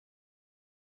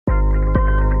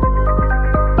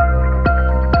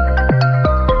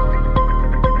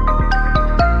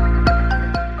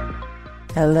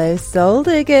Hello, Soul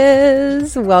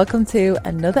Diggers! Welcome to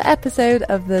another episode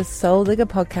of the Soul Digger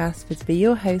podcast with me,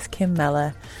 your host, Kim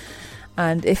Mellor.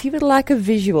 And if you would like a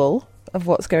visual of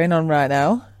what's going on right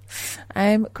now,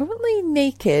 I'm currently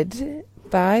naked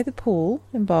by the pool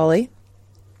in Bali.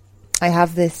 I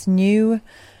have this new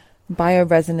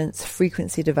bioresonance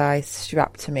frequency device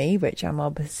strapped to me, which I'm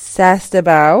obsessed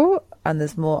about, and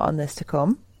there's more on this to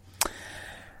come.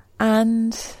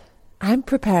 And I'm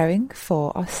preparing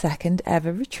for our second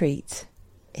ever retreat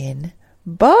in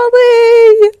Bali.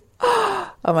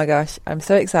 Oh my gosh, I'm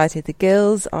so excited. The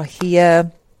girls are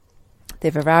here.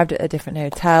 They've arrived at a different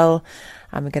hotel.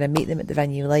 I'm going to meet them at the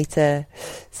venue later.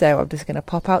 So I'm just going to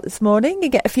pop out this morning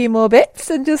and get a few more bits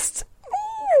and just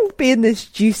be in this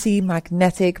juicy,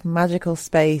 magnetic, magical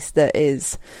space that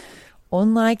is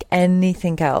unlike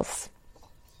anything else.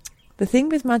 The thing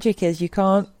with magic is you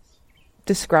can't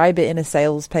describe it in a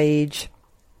sales page.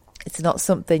 It's not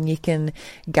something you can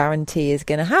guarantee is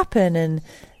going to happen, and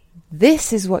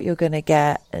this is what you're going to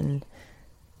get, and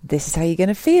this is how you're going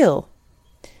to feel.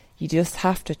 You just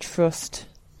have to trust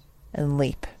and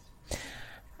leap.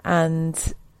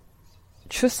 And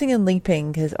trusting and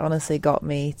leaping has honestly got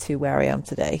me to where I am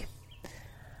today.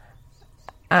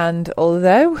 And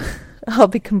although I'll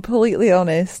be completely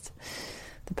honest,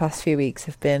 the past few weeks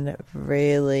have been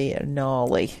really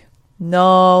gnarly.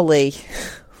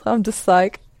 I'm just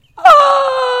like,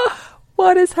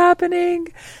 what is happening?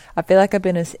 I feel like I've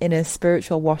been in a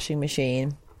spiritual washing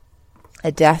machine,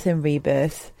 a death and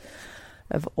rebirth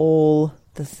of all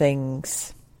the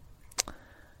things.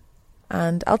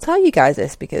 And I'll tell you guys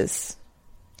this because,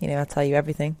 I'll tell you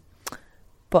everything.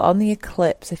 But on the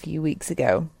eclipse a few weeks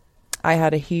ago, I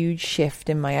had a huge shift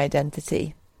in my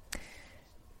identity.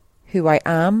 Who I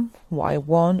am, what I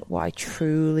want, what I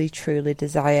truly, truly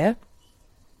desire.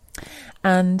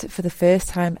 And for the first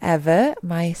time ever,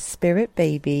 my spirit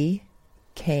baby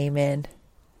came in.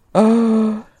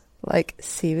 Oh, like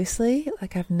seriously?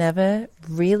 Like I've never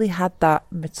really had that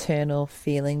maternal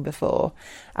feeling before.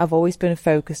 I've always been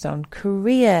focused on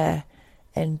career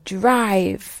and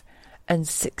drive and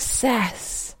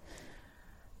success.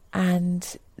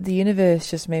 And the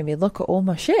universe just made me look at all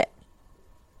my shit.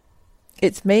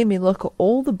 It's made me look at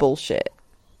all the bullshit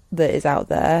that is out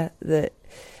there that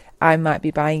I might be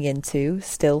buying into,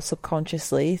 still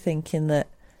subconsciously thinking that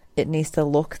it needs to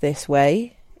look this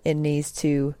way, it needs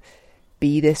to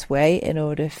be this way in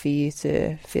order for you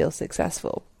to feel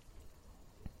successful.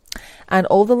 And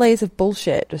all the layers of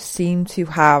bullshit just seem to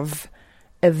have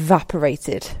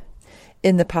evaporated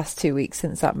in the past 2 weeks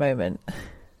since that moment.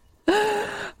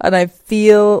 And I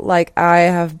feel like I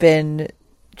have been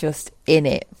just in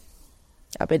it.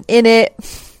 I've been in it.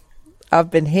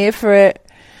 I've been here for it.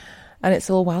 And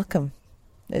it's all welcome.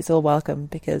 It's all welcome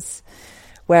because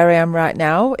where I am right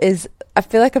now is, I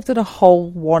feel like I've done a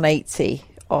whole 180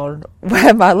 on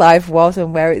where my life was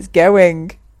and where it's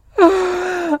going.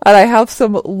 And I have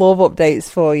some love updates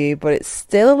for you, but it's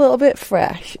still a little bit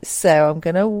fresh. So I'm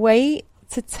going to wait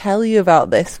to tell you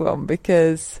about this one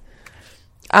because,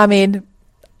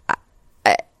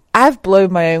 I've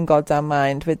blown my own goddamn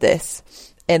mind with this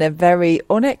in a very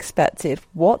unexpected,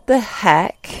 what the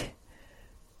heck?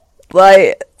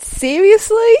 Like,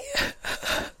 seriously?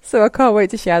 So I can't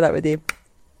wait to share that with you.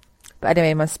 But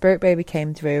anyway, my spirit baby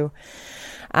came through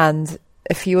and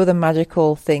a few other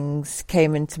magical things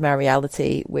came into my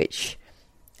reality, which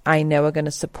I know are going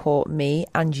to support me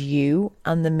and you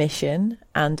and the mission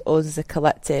and us as a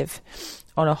collective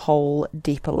on a whole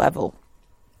deeper level.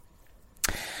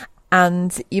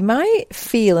 And you might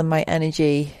feel in my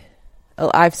energy,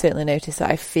 well, I've certainly noticed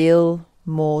that I feel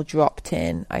more dropped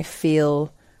in. I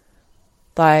feel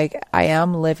like I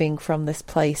am living from this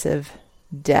place of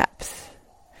depth.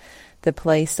 The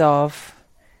place of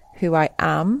who I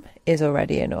am is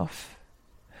already enough.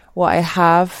 What I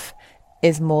have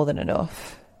is more than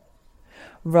enough.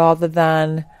 Rather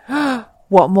than,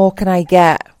 what more can I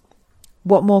get?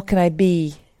 What more can I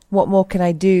be? What more can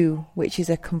I do? Which is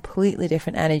a completely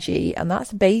different energy. And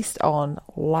that's based on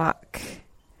lack.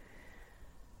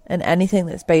 And anything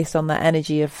that's based on that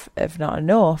energy of not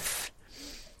enough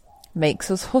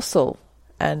makes us hustle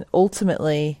and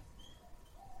ultimately,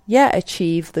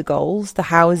 achieve the goals, the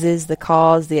houses, the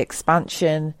cars, the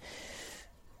expansion.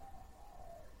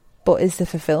 But is the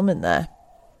fulfillment there?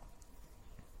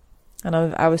 And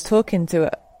I was talking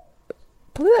to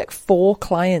probably like 4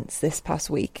 clients this past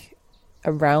week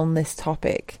around this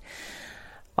topic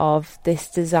of this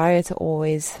desire to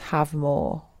always have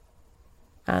more.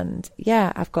 And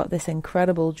I've got this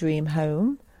incredible dream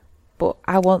home, but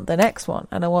I want the next one,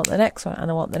 and I want the next one,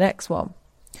 and I want the next one.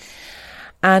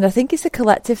 And I think it's a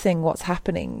collective thing what's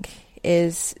happening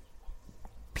is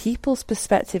people's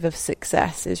perspective of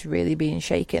success is really being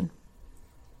shaken.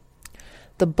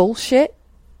 The bullshit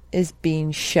is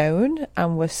being shown,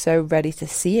 and we're so ready to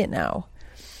see it now.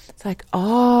 It's like,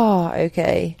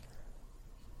 okay.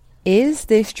 Is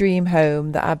this dream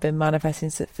home that I've been manifesting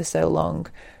for so long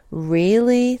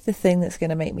really the thing that's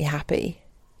going to make me happy?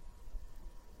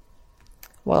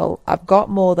 Well, I've got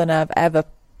more than I've ever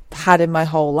had in my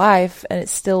whole life, and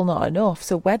it's still not enough.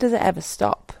 So where does it ever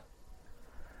stop?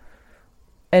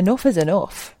 Enough is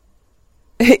enough.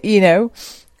 You know,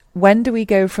 when do we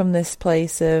go from this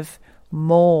place of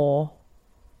more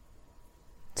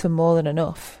to more than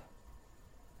enough?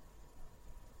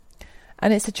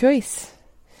 And it's a choice.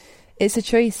 It's a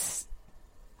choice.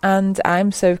 And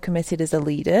I'm so committed as a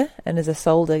leader and as a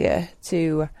soul digger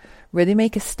to really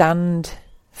make a stand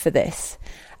for this.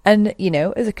 And, you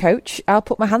know, as a coach, I'll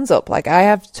put my hands up. Like, I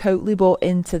have totally bought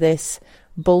into this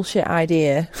bullshit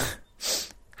idea.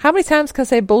 How many times can I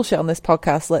say bullshit on this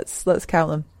podcast? Let's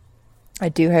count them. I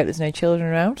do hope there's no children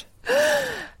around.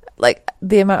 Like,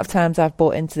 the amount of times I've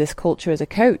bought into this culture as a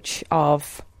coach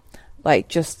of, like,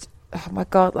 just, oh my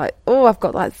God, like, I've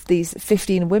got like these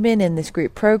 15 women in this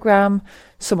group program.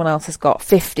 Someone else has got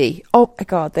 50. Oh my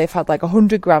God, they've had like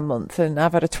 100 grand month, and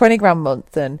I've had a 20 grand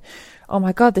month. And oh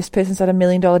my God, this person's had $1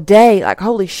 million day. Like,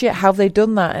 holy shit, how have they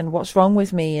done that? And what's wrong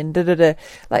with me? And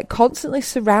like, constantly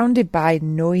surrounded by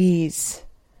noise.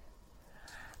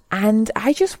 And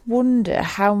I just wonder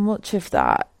how much of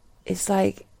that is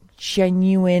like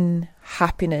genuine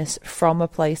happiness from a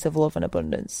place of love and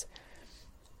abundance.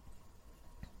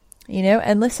 You know,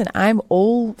 and listen, I'm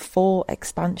all for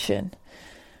expansion.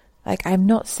 Like, I'm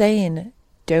not saying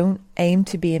don't aim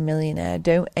to be a millionaire.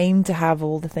 Don't aim to have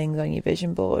all the things on your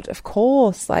vision board. Of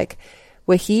course, like,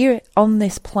 we're here on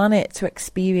this planet to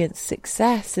experience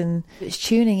success, and it's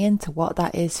tuning into what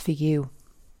that is for you.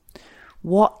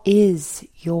 What is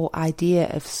your idea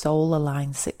of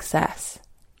soul-aligned success?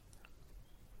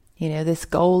 You know, this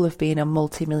goal of being a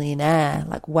multimillionaire,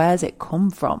 like, where's it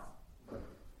come from?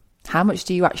 How much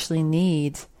do you actually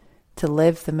need to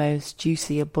live the most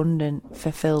juicy, abundant,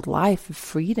 fulfilled life of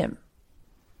freedom?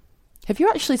 Have you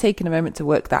actually taken a moment to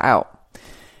work that out?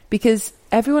 Because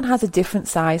everyone has a different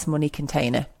size money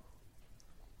container.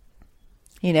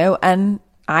 You know, and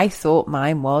I thought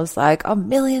mine was like $1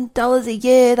 million a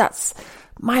year. That's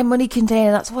my money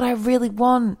container. That's what I really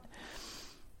want.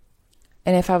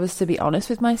 And if I was to be honest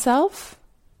with myself,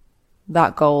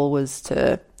 that goal was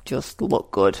to just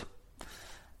look good.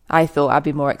 I thought I'd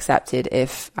be more accepted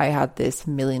if I had this $1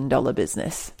 million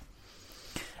business.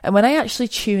 And when I actually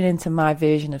tune into my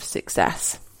version of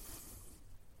success,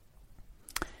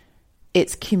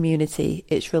 it's community,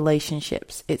 it's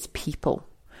relationships, it's people.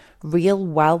 Real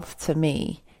wealth to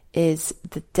me is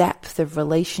the depth of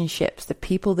relationships, the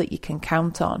people that you can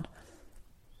count on.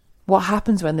 What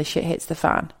happens when the shit hits the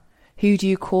fan? Who do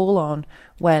you call on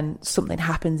when something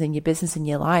happens in your business, in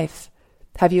your life?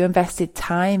 Have you invested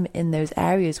time in those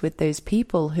areas with those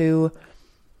people who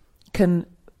can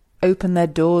open their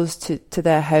doors to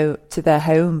their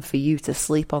home for you to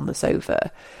sleep on the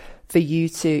sofa, for you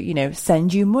to, you know,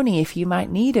 send you money if you might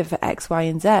need it for X, Y,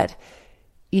 and Z?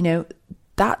 You know,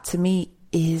 that to me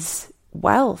is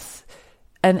wealth.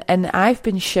 And I've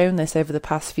been shown this over the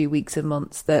past few weeks and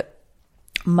months that,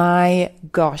 my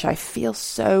gosh, I feel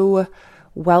so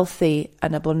wealthy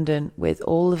and abundant with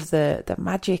all of the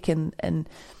magic and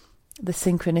the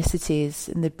synchronicities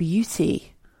and the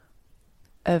beauty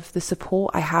of the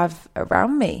support I have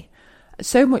around me.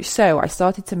 So much so, I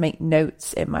started to make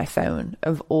notes in my phone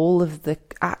of all of the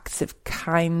acts of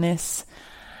kindness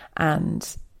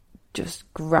and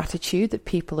just gratitude that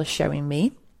people are showing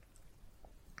me.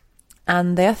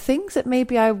 And there are things that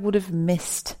maybe I would have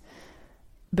missed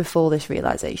before this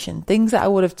realization, things that I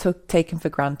would have taken for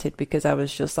granted because I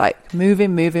was just like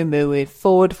moving,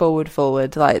 forward,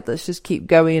 like, let's just keep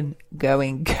going.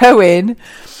 And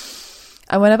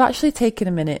when I've actually taken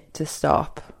a minute to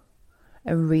stop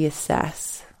and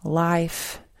reassess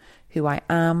life, who I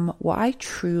am, what I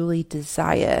truly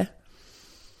desire,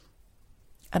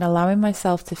 and allowing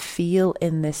myself to feel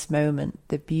in this moment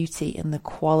the beauty and the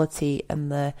quality and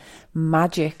the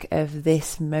magic of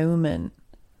this moment,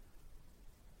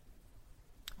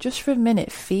 just for a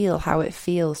minute, feel how it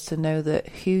feels to know that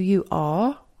who you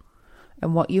are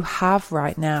and what you have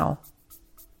right now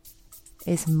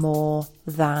is more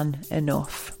than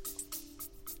enough.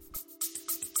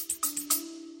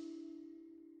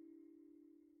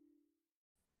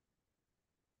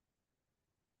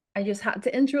 I just had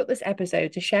to interrupt this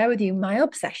episode to share with you my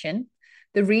obsession,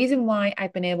 the reason why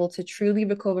I've been able to truly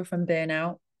recover from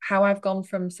burnout, how I've gone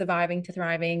from surviving to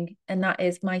thriving, and that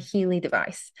is my Healy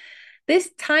device.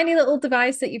 This tiny little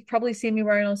device that you've probably seen me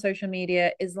wearing on social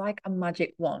media is like a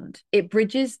magic wand. It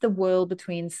bridges the world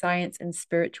between science and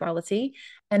spirituality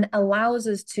and allows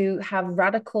us to have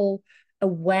radical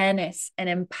awareness and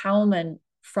empowerment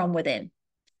from within.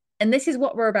 And this is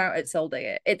what we're about at Soul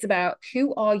Digger. It's about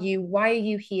who are you? Why are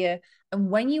you here? And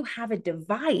when you have a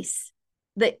device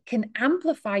that can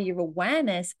amplify your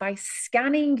awareness by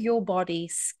scanning your body,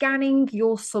 scanning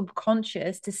your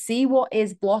subconscious to see what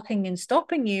is blocking and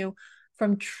stopping you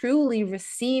from truly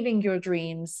receiving your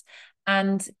dreams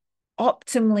and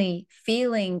optimally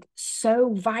feeling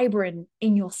so vibrant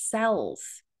in your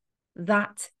cells,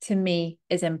 that to me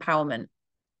is empowerment.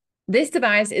 This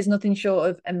device is nothing short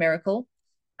of a miracle.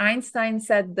 Einstein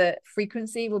said that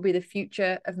frequency will be the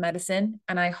future of medicine,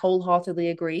 and I wholeheartedly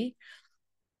agree.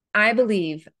 I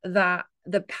believe that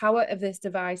the power of this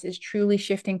device is truly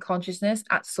shifting consciousness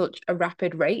at such a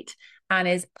rapid rate and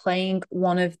is playing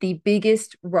one of the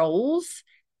biggest roles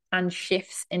and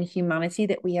shifts in humanity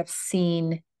that we have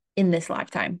seen in this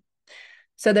lifetime.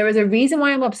 So there is a reason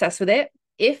why I'm obsessed with it.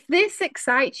 If this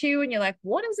excites you and you're like,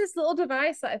 what is this little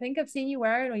device that I think I've seen you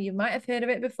wearing, or you might have heard of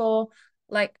it before,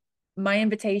 like, my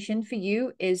invitation for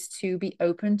you is to be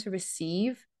open to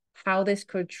receive how this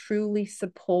could truly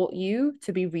support you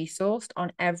to be resourced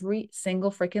on every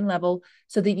single freaking level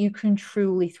so that you can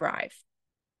truly thrive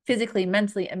physically,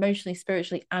 mentally, emotionally,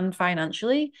 spiritually, and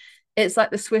financially. It's like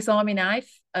the Swiss Army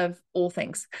knife of all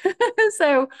things.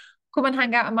 So come and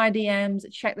hang out in my DMs,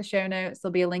 check the show notes.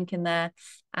 There'll be a link in there.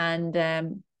 And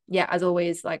yeah, as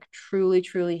always, like truly,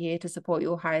 truly here to support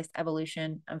your highest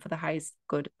evolution and for the highest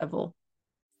good of all.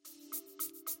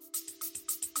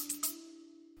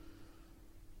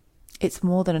 It's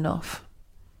more than enough.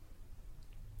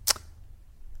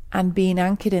 And being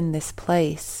anchored in this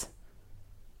place,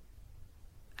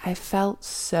 I felt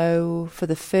so, for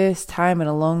the first time in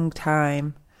a long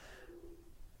time,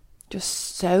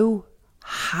 just so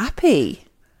happy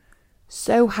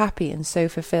and so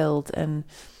fulfilled, and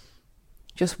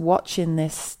just watching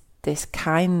this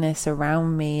kindness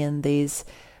around me and these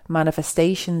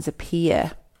manifestations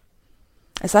appear.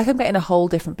 It's like I'm getting a whole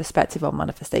different perspective on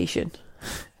manifestation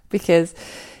because,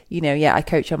 I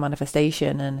coach on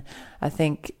manifestation, and I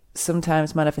think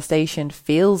sometimes manifestation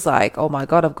feels like, oh my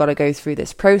God, I've got to go through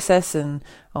this process, and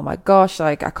oh my gosh,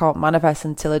 like I can't manifest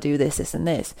until I do this, and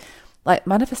this. Like,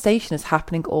 manifestation is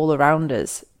happening all around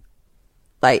us.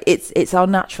 Like, it's our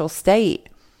natural state.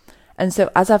 And so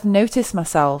as I've noticed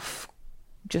myself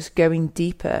just going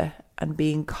deeper and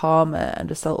being calmer and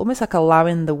just almost like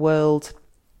allowing the world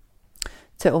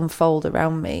to unfold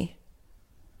around me,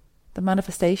 the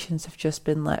manifestations have just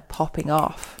been like popping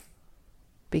off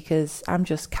because I'm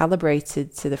just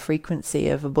calibrated to the frequency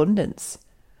of abundance.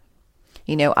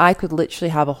 I could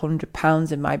literally have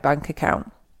 £100 in my bank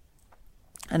account,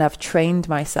 and I've trained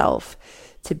myself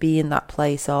to be in that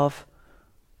place of,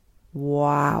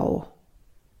 wow,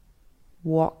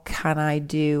 what can I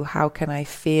do? How can I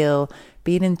feel?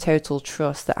 Being in total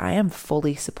trust that I am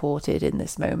fully supported in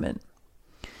this moment.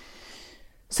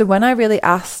 So when I really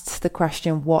asked the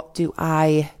question, what do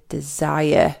I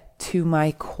desire to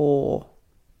my core?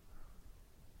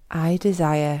 I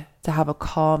desire to have a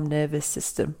calm nervous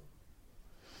system.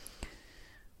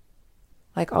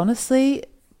 Like, honestly,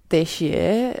 this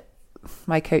year,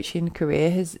 my coaching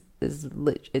career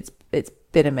it's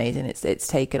been amazing. It's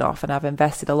taken off, and I've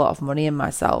invested a lot of money in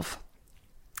myself.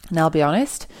 And I'll be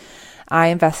honest, I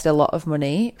invested a lot of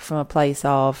money from a place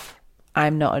of,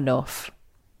 I'm not enough.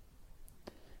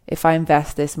 If I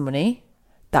invest this money,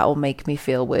 that will make me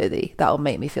feel worthy. That will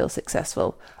make me feel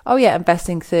successful. Oh yeah,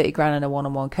 investing 30 grand in a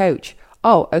one-on-one coach.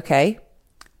 Oh, okay.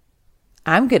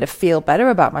 I'm going to feel better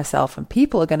about myself and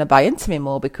people are going to buy into me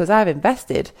more because I've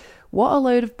invested. What a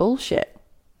load of bullshit.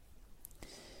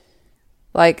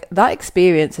 Like, that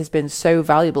experience has been so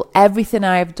valuable. Everything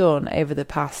I've done over the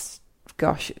past,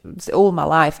 all my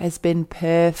life has been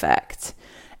perfect.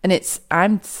 And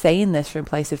I'm saying this from a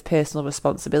place of personal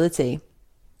responsibility,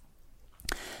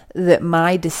 that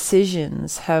my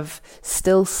decisions have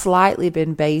still slightly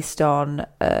been based on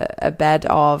a bed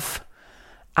of,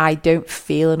 I don't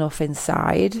feel enough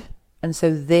inside. And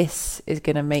so this is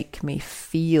going to make me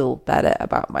feel better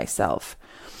about myself.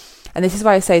 And this is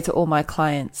why I say to all my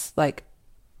clients, like,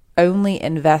 only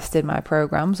invest in my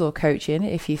programs or coaching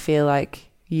if you feel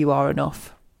like you are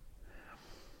enough.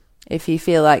 If you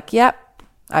feel like, yep,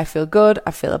 I feel good,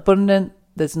 I feel abundant,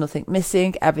 there's nothing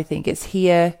missing, everything is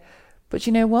here. But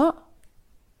you know what?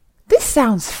 This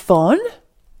sounds fun.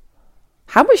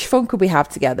 How much fun could we have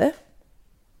together?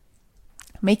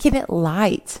 Making it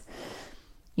light.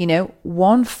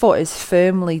 One foot is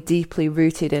firmly, deeply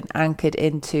rooted and anchored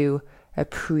into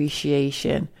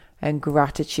appreciation and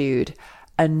gratitude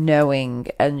and knowing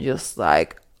and just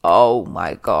like, oh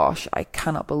my gosh, I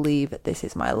cannot believe that this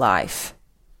is my life.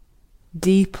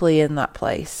 Deeply in that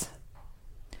place.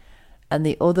 And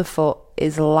the other foot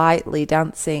is lightly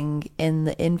dancing in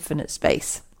the infinite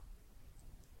space.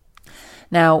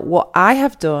 Now, what I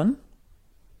have done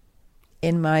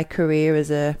in my career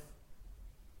as a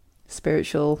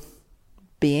spiritual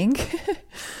being,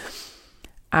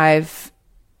 I've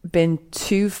been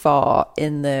too far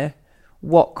in the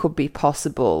what could be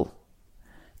possible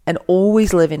and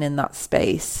always living in that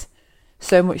space,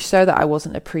 so much so that I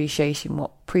wasn't appreciating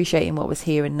what was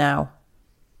here and now.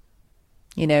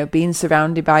 Being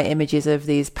surrounded by images of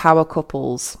these power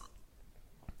couples.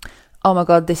 Oh my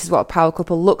God, this is what a power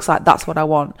couple looks like. That's what I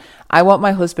want. I want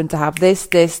my husband to have this,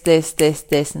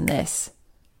 and this.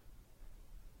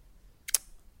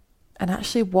 And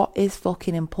actually, what is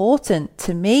fucking important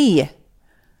to me?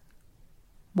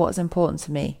 What is important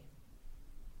to me?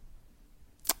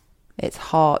 It's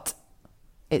heart.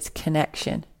 It's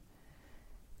connection.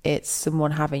 It's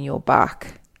someone having your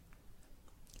back.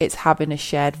 It's having a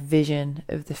shared vision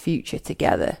of the future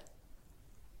together.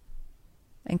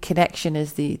 And connection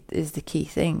is the key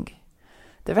thing.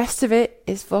 The rest of it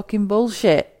is fucking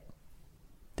bullshit.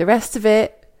 The rest of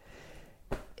it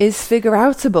is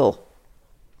figure-outable.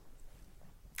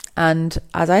 And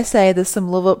as I say, there's some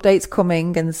love updates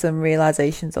coming and some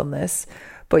realizations on this,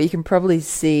 but you can probably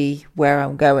see where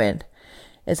I'm going.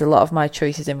 Is a lot of my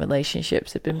choices in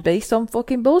relationships have been based on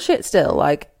fucking bullshit still,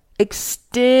 like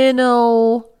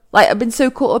external. Like, I've been so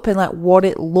caught up in like what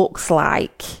it looks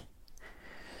like.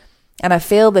 And I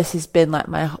feel this has been like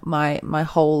my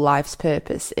whole life's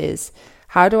purpose is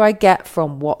how do I get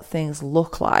from what things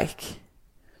look like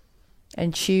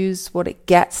and choose what it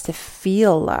gets to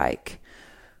feel like?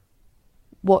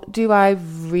 What do I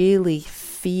really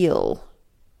feel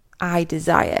I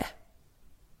desire?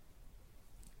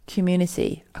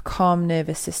 Community, a calm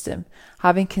nervous system,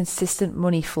 having consistent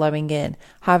money flowing in,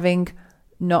 having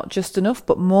not just enough,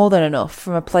 but more than enough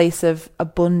from a place of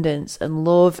abundance and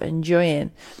love and joy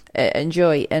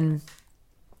and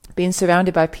being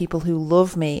surrounded by people who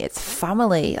love me. It's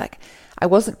family. Like, I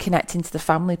wasn't connecting to the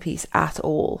family piece at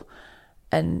all.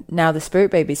 And now the spirit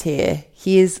baby's here.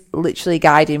 He is literally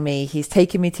guiding me. He's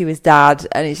taking me to his dad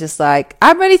and he's just like,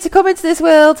 I'm ready to come into this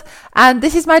world and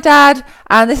this is my dad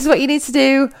and this is what you need to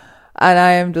do. And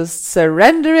I am just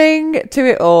surrendering to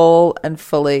it all and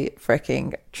fully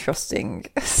freaking trusting.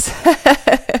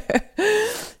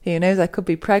 Who knows, I could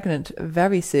be pregnant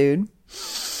very soon.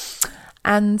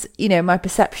 And, my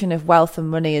perception of wealth and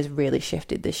money has really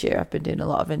shifted this year. I've been doing a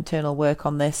lot of internal work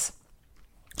on this.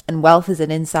 And wealth is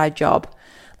an inside job.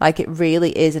 Like, it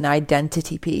really is an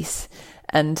identity piece.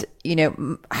 And,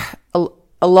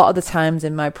 a lot of the times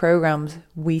in my programs,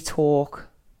 we talk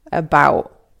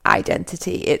about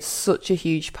identity. It's such a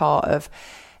huge part of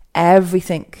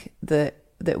everything that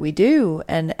we do,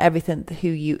 and everything who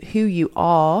you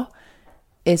are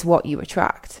is what you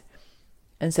attract.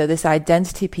 And so this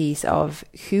identity piece of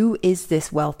who is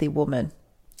this wealthy woman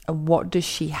and what does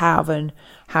she have and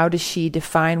how does she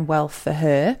define wealth for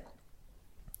her?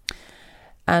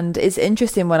 And it's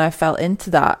interesting, when I fell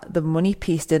into that, the money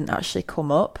piece didn't actually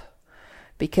come up,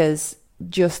 because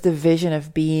just the vision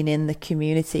of being in the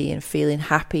community and feeling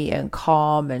happy and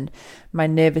calm and my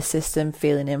nervous system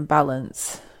feeling in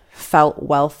balance felt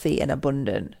wealthy and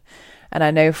abundant. And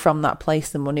I know from that place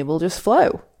the money will just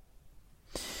flow.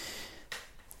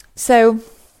 So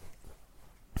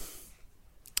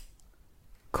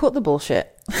cut the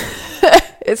bullshit.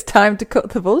 It's time to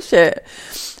cut the bullshit,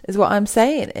 is what I'm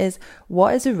saying. Is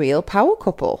what is a real power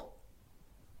couple?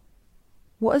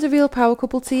 What is a real power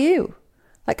couple to you?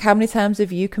 Like, how many times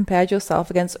have you compared yourself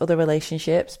against other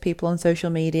relationships, people on social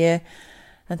media,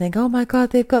 and think, oh my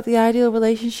God, they've got the ideal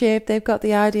relationship, they've got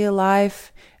the ideal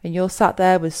life, and you're sat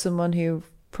there with someone who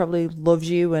probably loves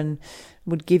you and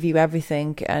would give you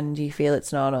everything, and you feel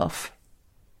it's not enough.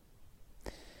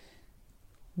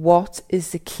 What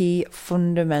is the key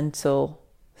fundamental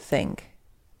thing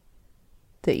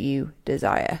that you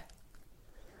desire?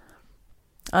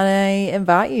 And I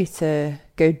invite you to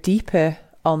go deeper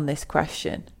on this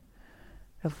question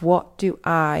of what do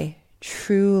I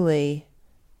truly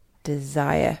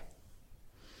desire?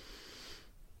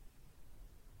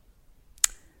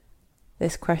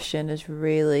 This question has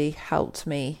really helped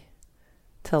me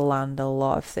to land a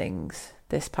lot of things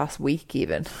this past week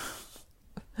even.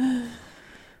 It's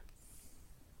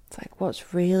like,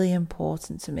 what's really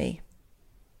important to me?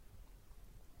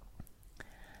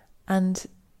 And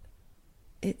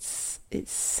it's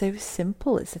so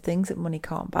simple. It's the things that money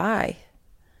can't buy.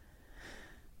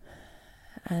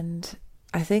 And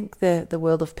I think the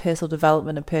world of personal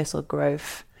development and personal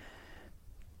growth,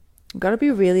 you've got to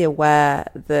be really aware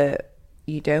that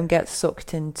you don't get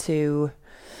sucked into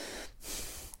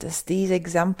just these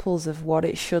examples of what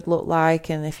it should look like,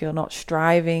 and if you're not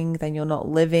striving, then you're not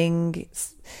living.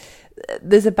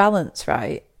 There's a balance,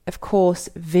 right? Of course,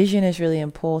 vision is really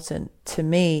important to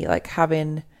me, like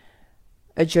having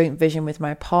a joint vision with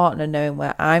my partner, knowing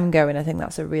where I'm going. I think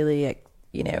that's a really, a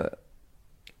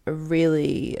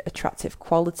really attractive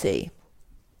quality.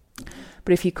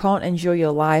 But if you can't enjoy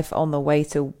your life on the way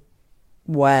to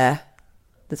where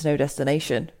there's no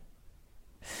destination,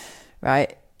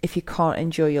 right? If you can't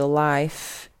enjoy your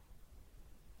life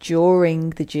during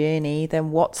the journey,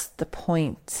 then what's the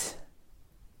point?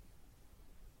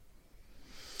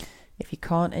 If you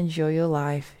can't enjoy your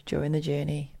life during the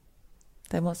journey,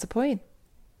 then what's the point?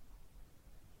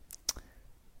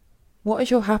 What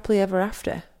is your happily ever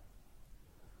after?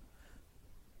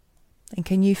 And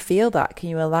can you feel that? Can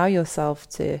you allow yourself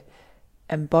to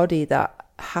embody that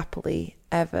happily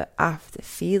ever after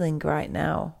feeling right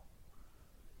now?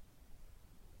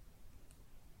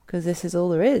 Because this is all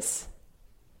there is.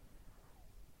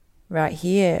 Right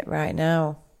here, right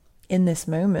now, in this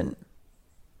moment.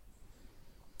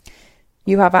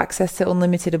 You have access to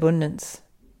unlimited abundance.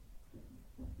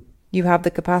 You have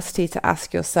the capacity to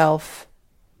ask yourself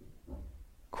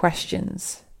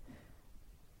questions,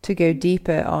 to go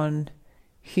deeper on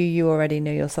who you already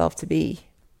know yourself to be.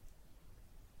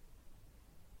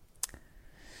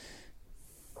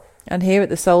 And here at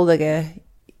the Soul Digger,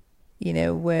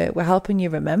 we're helping you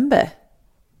remember.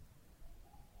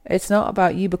 It's not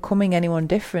about you becoming anyone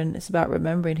different. It's about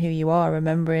remembering who you are,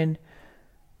 remembering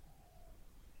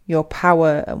your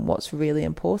power and what's really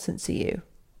important to you.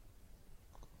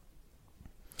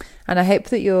 And I hope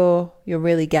that you're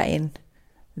really getting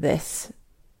this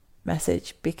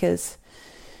message, because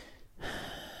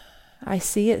I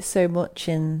see it so much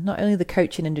in not only the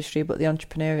coaching industry but the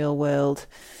entrepreneurial world.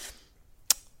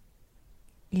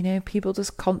 People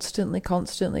just constantly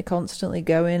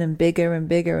going and bigger and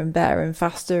bigger and better and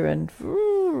faster, and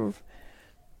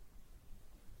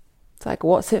it's like,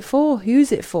 what's it for?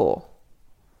 Who's it for?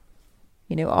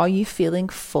 Are you feeling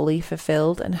fully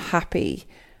fulfilled and happy?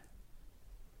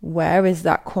 Where is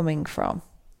that coming from?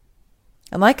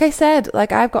 And like I said,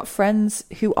 I've got friends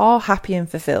who are happy and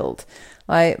fulfilled.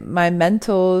 Like my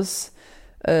mentors,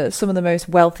 some of the most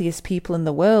wealthiest people in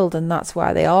the world, and that's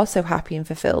why they are so happy and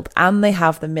fulfilled, and they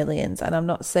have the millions. And I'm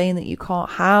not saying that you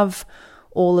can't have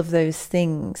all of those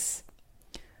things,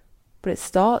 but it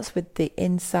starts with the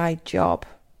inside job.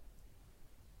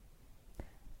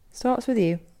 Starts with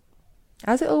you,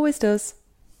 as it always does.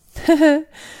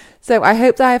 So I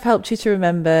hope that I've helped you to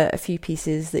remember a few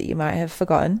pieces that you might have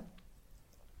forgotten.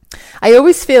 I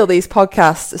always feel these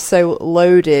podcasts are so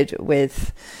loaded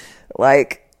with,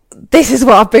 this is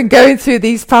what I've been going through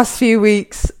these past few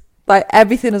weeks.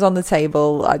 Everything is on the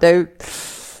table. I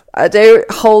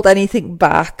don't hold anything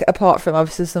back, apart from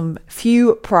obviously some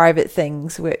few private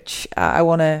things, which I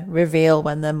want to reveal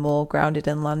when they're more grounded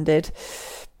and landed.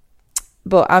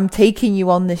 But I'm taking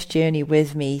you on this journey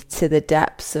with me to the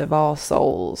depths of our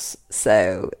souls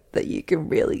so that you can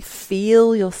really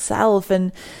feel yourself.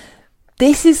 And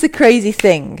this is the crazy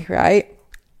thing, right?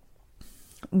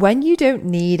 When you don't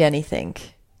need anything,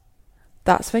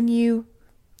 that's when you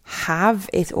have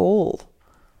it all.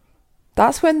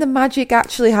 That's when the magic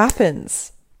actually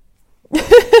happens.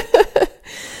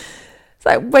 It's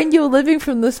like when you're living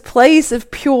from this place of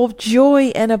pure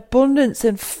joy and abundance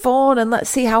and fun, and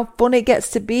let's see how fun it gets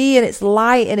to be, and it's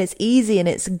light and it's easy and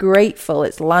it's grateful.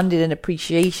 It's landed in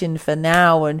appreciation for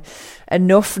now and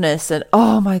enoughness, and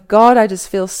oh my God, I just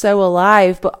feel so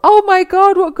alive. But oh my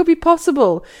God, what could be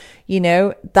possible?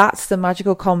 That's the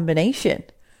magical combination.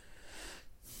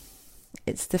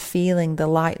 It's the feeling, the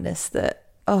lightness, the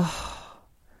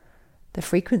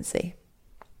frequency.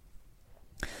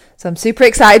 So I'm super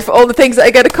excited for all the things that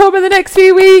are going to come in the next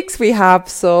few weeks. We have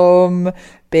some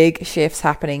big shifts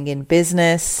happening in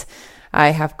business. I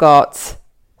have got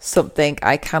something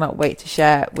I cannot wait to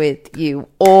share with you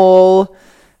all.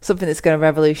 Something that's going to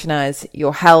revolutionize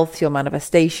your health, your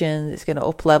manifestation. It's going to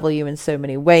up-level you in so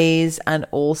many ways, and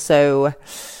also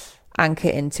anchor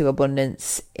into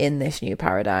abundance in this new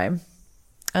paradigm.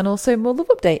 And also more love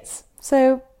updates.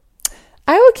 So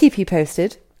I will keep you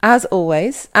posted, as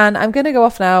always. And I'm going to go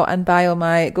off now and buy all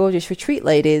my gorgeous retreat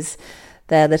ladies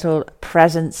their little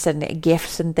presents and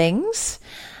gifts and things.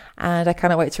 And I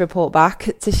cannot wait to report back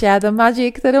to share the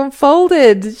magic that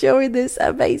unfolded during this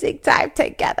amazing time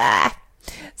together.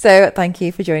 So thank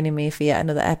you for joining me for yet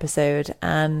another episode,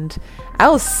 and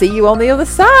I'll see you on the other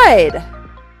side.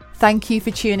 Thank you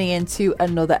for tuning in to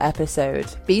another episode.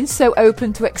 Being so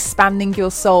open to expanding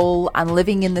your soul and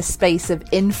living in the space of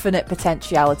infinite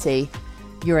potentiality,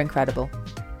 you're incredible.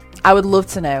 I would love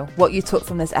to know what you took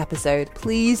from this episode.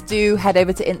 Please do head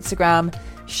over to Instagram,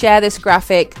 share this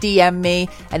graphic, DM me,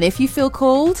 and if you feel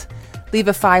called, leave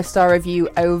a 5-star review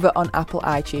over on Apple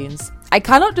iTunes. I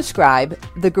cannot describe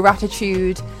the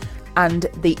gratitude and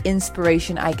the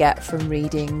inspiration I get from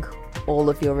reading all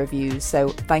of your reviews. So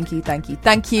thank you, thank you,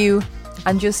 thank you.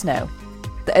 And just know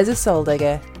that as a soul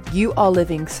digger, you are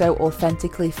living so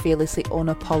authentically, fearlessly,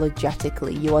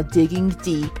 unapologetically. You are digging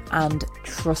deep and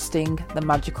trusting the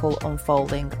magical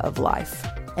unfolding of life.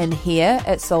 And here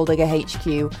at Soul Digger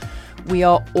HQ, we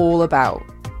are all about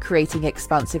creating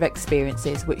expansive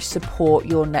experiences which support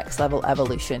your next level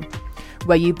evolution,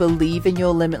 where you believe in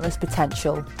your limitless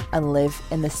potential and live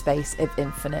in the space of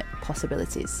infinite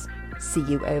possibilities. See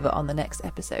you over on the next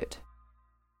episode.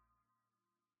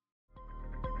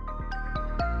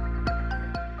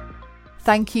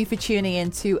 Thank you for tuning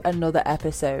in to another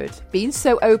episode. Being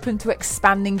so open to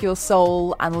expanding your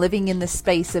soul and living in the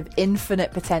space of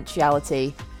infinite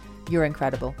potentiality, you're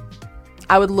incredible.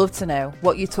 I would love to know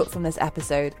what you took from this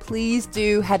episode. Please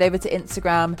do head over to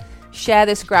Instagram, share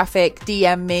this graphic,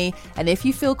 DM me, and if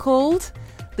you feel called,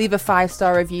 leave a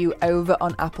 5-star review over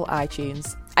on Apple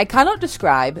iTunes. I cannot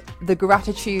describe the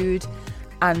gratitude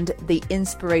and the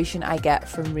inspiration I get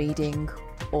from reading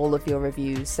all of your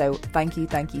reviews. So thank you,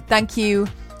 thank you, thank you.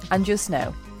 And just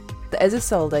know that as a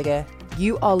soul digger,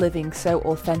 you are living so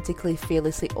authentically,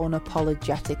 fearlessly,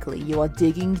 unapologetically. You are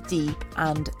digging deep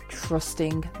and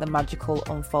trusting the magical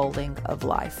unfolding of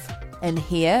life. And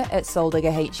here at Soul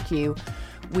Digger HQ,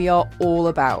 we are all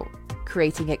about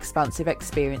creating expansive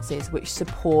experiences which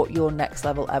support your next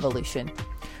level evolution,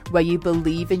 where you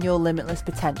believe in your limitless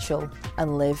potential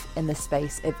and live in the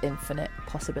space of infinite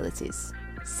possibilities.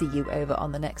 See you over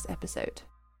on the next episode.